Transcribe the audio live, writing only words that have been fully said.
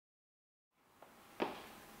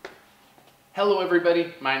Hello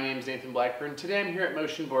everybody, my name is Nathan Blackburn. Today I'm here at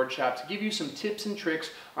Motionboardshop to give you some tips and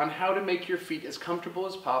tricks on how to make your feet as comfortable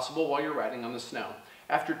as possible while you're riding on the snow.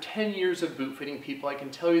 After 10 years of boot fitting people, I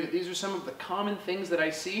can tell you that these are some of the common things that I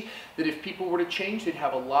see that if people were to change, they'd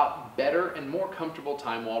have a lot better and more comfortable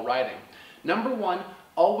time while riding. Number one,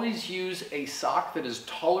 always use a sock that is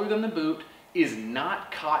taller than the boot, is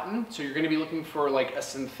not cotton, so you're going to be looking for like a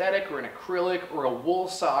synthetic or an acrylic or a wool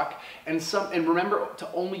sock, and remember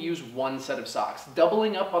to only use one set of socks.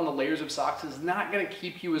 Doubling up on the layers of socks is not going to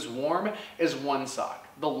keep you as warm as one sock.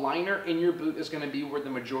 The liner in your boot is going to be where the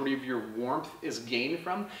majority of your warmth is gained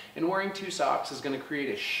from, and wearing two socks is going to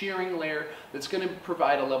create a shearing layer that's going to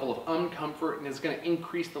provide a level of uncomfort and is going to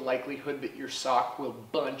increase the likelihood that your sock will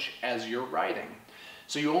bunch as you're riding.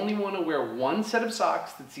 So you only want to wear one set of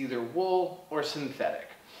socks that's either wool or synthetic.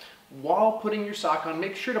 While putting your sock on,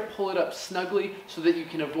 make sure to pull it up snugly so that you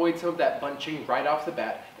can avoid some of that bunching right off the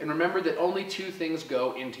bat. And remember that only two things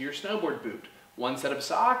go into your snowboard boot: one set of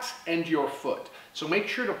socks and your foot. So make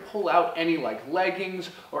sure to pull out any like leggings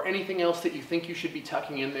or anything else that you think you should be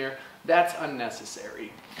tucking in there. That's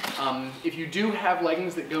unnecessary. If you do have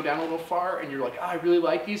leggings that go down a little far and you're like, oh, I really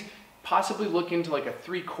like these, possibly look into like a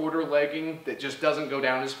 3/4 legging that just doesn't go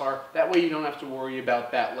down as far. That way you don't have to worry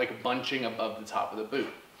about that like bunching above the top of the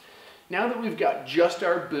boot. Now that we've got just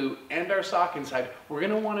our boot and our sock inside, we're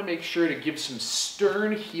going to want to make sure to give some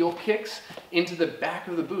stern heel kicks into the back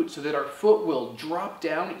of the boot so that our foot will drop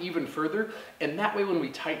down even further, and that way when we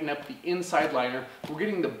tighten up the inside liner, we're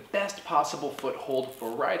getting the best possible foothold for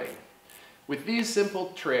riding. With these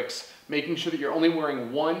simple tricks, making sure that you're only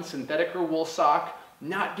wearing one synthetic or wool sock,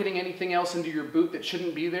 not getting anything else into your boot that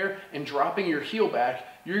shouldn't be there, and dropping your heel back,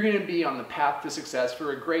 you're going to be on the path to success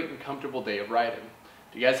for a great and comfortable day of riding.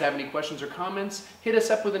 If you guys have any questions or comments, hit us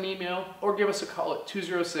up with an email or give us a call at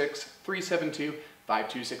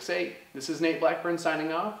 206-372-5268. This is Nate Blackburn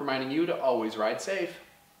signing off, reminding you to always ride safe.